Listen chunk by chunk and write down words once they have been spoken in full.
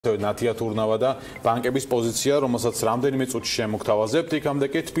ნათიათურნავა და ბანკების პოზიცია, რომელსაც რამდენიმე წუთში შემოგთავაზებთ, იქამდე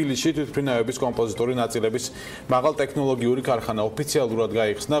კი თბილისში თვითმფრრინავების კომპოზიტური ნაწილების მაღალტექნოლოგიური ქარხანა ოფიციალურად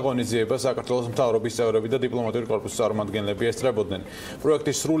გაიხსნა, ღონისძიებას საქართველოს მთავრობის წევრები და დიპლოამტიური კორპუსის წარმომადგენლები ესწრებოდნენ.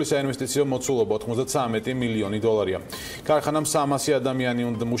 პროექტის სრული საინვესტიციო მოცულობა 93 მილიონი დოლარია. ქარხანამ 300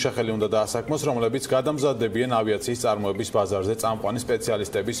 ადამიანი მუშახელი უნდა დაასაქმოს, რომლებიც გადამზადდებიან ავიაციის წარმოების ბაზარზე წამყვანი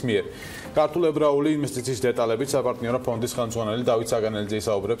სპეციალისტების მიერ. ქართულ-ებრაული ინვესტიციის დეტალებით საპარტნიორო ფონდის ხელმძღვანელი საგანელიძე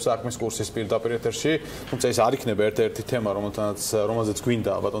ისაუბრებს საქმის კურსის პირდაპირ ეთერში, თუმცა ეს არ იქნება ერთ-ერთი თემა, რომელზეც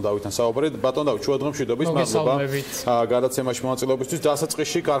გვინდა ბატონ დავითთან საუბარი. ბატონ დავით, შუადღე მშვიდობის, მადლობა გადაცემაში მონაწილეობისთვის.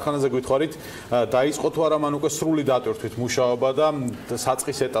 დასაწყისში ქარხანაზე გვითხოვარით, დაიწყო თუ არა მან უკვე სრული დატვირთვით მუშაობა და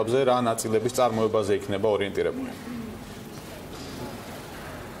საწყის ეტაპზე რა ნაწილების წარმოებაზე იქნება ორიენტირებული?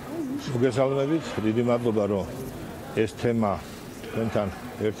 მოგესალმებით, დიდი მადლობა, რომ ეს თემა თქვენთან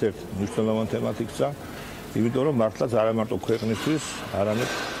ერთ-ერთ მნიშვნელოვან თემად იქცა. იმიტომ რომ მართლაც არა მარტო ქვეყნისთვის,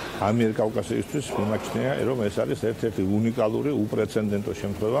 არამედ ამიერკავკასიისთვის მიმაჩნია, რომ ეს არის ერთ-ერთი უნიკალური, უპრეცედენტო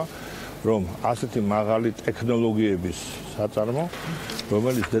შემთხვევა, რომ ასეთი მაღალი ტექნოლოგიების საწარმო,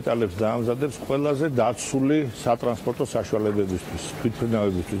 რომელიც დეტალებს დაამზადებს ყველაზე დაცული სატრანსპორტო საშუალებებისთვის,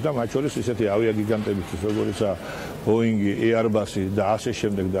 თვითმფრრინავებისთვის და მათ შორის ისეთი ავიაგიგანტებისთვის, როგორიცაა ბოინგი, ეარბასი და ასე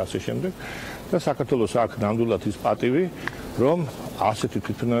შემდეგ და ასე შემდეგ. და საქართველოს აქ ნამდვილად ის პატივი, რომ ასეთი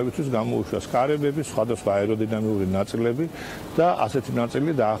თვითმფრრინავებისთვის გამოუშვას კარებები, სხვადასხვა აეროდინამიური ნაწილები და ასეთი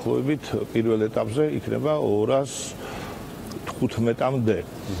ნაწილი დაახლოებით პირველ ეტაპზე იქნება 215-მდე.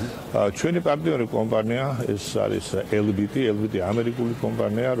 ჩვენი პარტნიორი კომპანია ეს არის LBT ამერიკული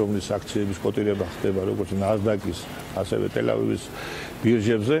კომპანია, რომლის აქციების კოტირება ხდება როგორც NASDAQ-ის, ასევე ტელ-ავივის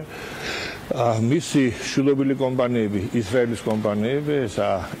ბირჟებზე. მისი შვილობილი კომპანიები, ისრაელის კომპანიები,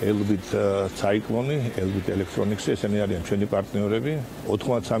 ესაა LBT Cyclone, LBT Electronics, ესენი არიან ჩვენი პარტნიორები,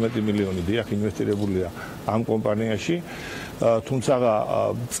 93 მილიონი დიახ ინვესტირებულია ამ კომპანიაში. თუმცა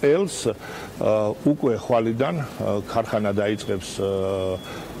წელს უკვე ხვალიდან ქარხანა დაიწყებს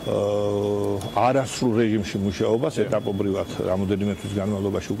არასრულ რეჟიმში მუშაობას, ეტაპობრივად რამოდენიმე თვის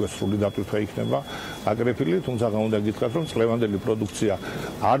განმავლობაში უკვე სრული დატვირთვა იქნება აკრეფილი, თუმცა უნდა გითხრათ, რომ წლევანდელი პროდუქცია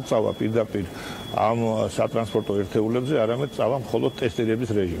არ წავა პირდაპირ ამ სატრანსპორტო ერთეულებზე, არამედ წავა მხოლოდ ტესტირების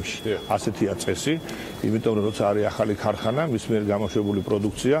რეჟიმში. ასეთია წესი, იმიტომ რომ როცა არის ახალი ქარხანა, მის მიერ გამოშვებული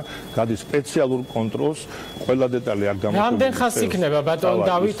პროდუქცია გადის სპეციალურ კონტროლს, ყველა დეტალი აქ გამოშვებული. რამდენ ხანს იქნება ბატონ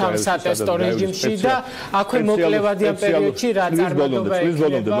დავით ამ სატესტო რეჟიმში და აქვე მოკლევადიან პერიოდში რა წარმატება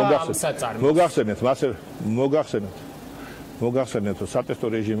იქნება? მოგახსენეთ, რომ სატესტო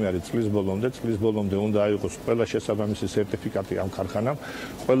რეჟიმი არის წლის ბოლომდე უნდა აიღოს ყველა შესაბამისი სერტიფიკატი ამ ქარხანამ,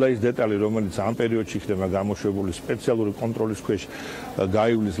 ყველა ის დეტალი, რომელიც ამ პერიოდში იქნება გამოშვებული სპეციალური კონტროლის ქვეშ,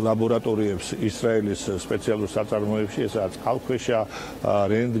 გაივლის ლაბორატორიებს ისრაელის სპეციალურ საწარმოებში, ესაა წყალქვეშა,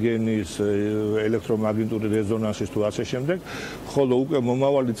 რენტგენის, ელექტრომაგნიტური რეზონანსის თუ ასე შემდეგ, ხოლო უკვე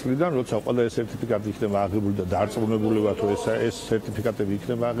მომავალი წლიდან, როცა ყველა ეს სერტიფიკატი იქნება აღებული და დარწმუნებულება თუ ეს სერტიფიკატები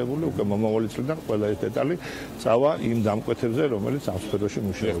იქნება აღებული, უკვე მომავალი წლიდან ყველა ეს დეტალი წავა იმ დამკვეთებზე, რომელიც ამ სფეროში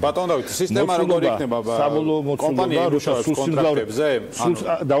მუშაობს. ბატონ დავით, სისტემა როგორი იქნება კომპანია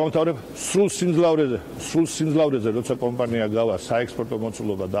დავამთავრებ სრულ სიმძლავრეზე, როცა კომპანია გავა საექსპორტო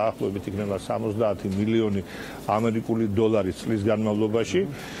მოცულობა დაახლოებით იქნება 70 მილიონი ამერიკული დოლარი წლის განმავლობაში.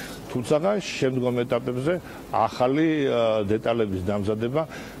 თუმცა შემდგომ ეტაპებზე ახალი დეტალების დამზადება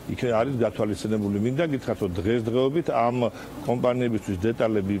იქ არის გათვალისწინებული. მინდა გითხრათ, რომ დღესდღეობით ამ კომპანიებისთვის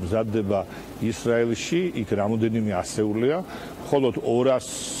დეტალები მზადდება ისრაელში, იქ რამოდენიმე ასეულია, მხოლოდ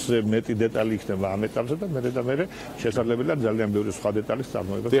 200-ზე მეტი დეტალი იქნება ამ ეტაპზე და მერე შესაძლებელია ძალიან ბევრი სხვა დეტალის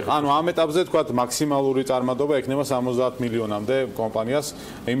წარმოება. ანუ ამ ეტაპზე თქვათ მაქსიმალური წარმატება იქნება 70 მილიონამდე კომპანიას,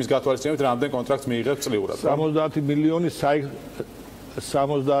 იმის გათვალისწინებით რამდენ კონტრაქტს მიიღებს წლიურად.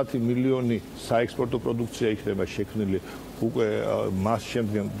 70 მილიონი საექსპორტო პროდუქცია იქნება შექმნილი უკვე მას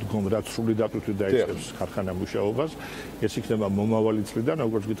შემდგომ რაც სრული დატვირთვით დაიწყებს ქარხანა მუშაობას. ეს იქნება მომავალი წლიდან,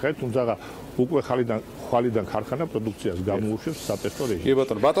 როგორც გითხარით, თუმცა უკვე ხვალიდან ქარხანა პროდუქციას გამოუშვებს სატესტო რეჟიმში. კი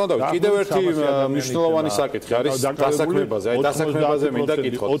ბატონო დავით, კიდევ ერთი მნიშვნელოვანი საკითხი არის დასაქმებაზე. აი დასაქმებაზე მინდა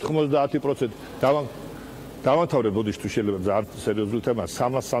გითხოთ. 90% დავამთავრებ ბოდიში თუ შეიძლება ძალიან სერიოზული თემა,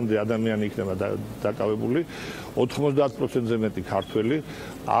 300-მდე ადამიანი იქნება დაკავებული, 90%-ზე მეტი ქართველი,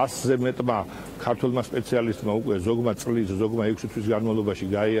 100-ზე მეტმა ქართველმა სპეციალისტმა უკვე ზოგმა წლის, ზოგმა 6 თვის განმავლობაში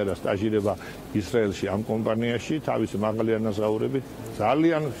გაიარა სტაჟირება ისრაელში ამ კომპანიაში, თავისი მაღალი ანაზღაურებით,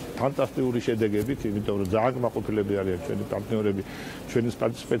 ძალიან ფანტასტიკური შედეგებით, იმიტომ რომ ძალიან კმაყოფილები არიან ჩვენი პარტნიორები, ჩვენი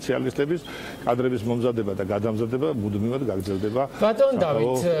სპეციალისტების, კადრების მომზადება და გადამზადება მუდმივად გაგრძელდება. ბატონ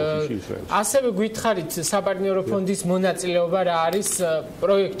დავით, ასევე გითხარით საპარტნიორო ფონდის მონაწილეობა რა არის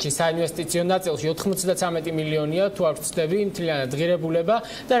პროექტში, საინვესტიციო ნაწილში 93 მილიონია, თუ არ ვცდები, მთლიანად ღირებულება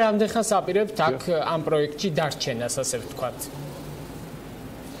და რამდენ ხანს აპირებთ აქ ამ პროექტში დარჩენას, ასე ვთქვათ?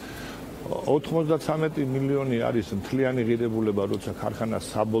 93 მილიონი არის მთლიანი ღირებულება, როცა ქარხანა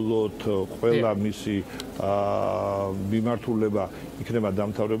საბოლოოდ ყველა მისი მიმართულება იქნება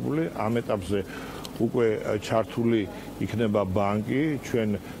დამთავრებული. ამ ეტაპზე უკვე ჩართული იქნება ბანკი,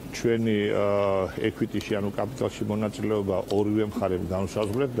 ჩვენი equity-ში, ანუ კაპიტალში მონაწილეობა ორივე მხარემ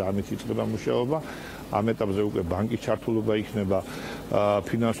განსაზღვრეთ და ამით იწყება მუშაობა. ამ ეტაპზე უკვე ბანკის ჩართულობა იქნება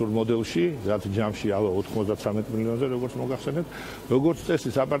ფინანსურ მოდელში, რაც ჯამში 93 მილიონზე, როგორც მოგახსენეთ. როგორც წესი,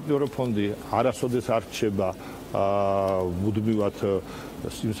 საპარტნიორო ფონდი არასოდეს არ რჩება მუდმივად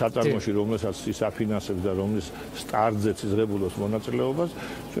იმ საწარმოში, რომელსაც ის აფინანსებს და რომლის სტარტზეც იზღებულობს მონაწილეობას.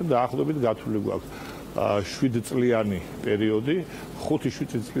 ჩვენ დაახლოებით გათვლილი გვაქვს 7 წლიანი პერიოდი,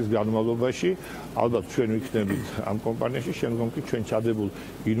 5-7 წლის განმავლობაში ალბათ ჩვენ ვიქნებით ამ კომპანიაში, შემდგომ კი ჩვენ ჩადებულ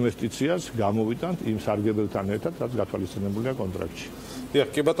ინვესტიციას გამოვიტანთ იმ სარგებელთან ერთად, რაც გათვალისწინებულია კონტრაქტში. დიახ,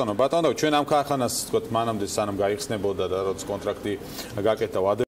 კი ბატონო, ჩვენ ამ ქარხანას, თქვათ, მანამდე სანამ გაიხსნებოდა და როცა კონტრაქტი გაკეთა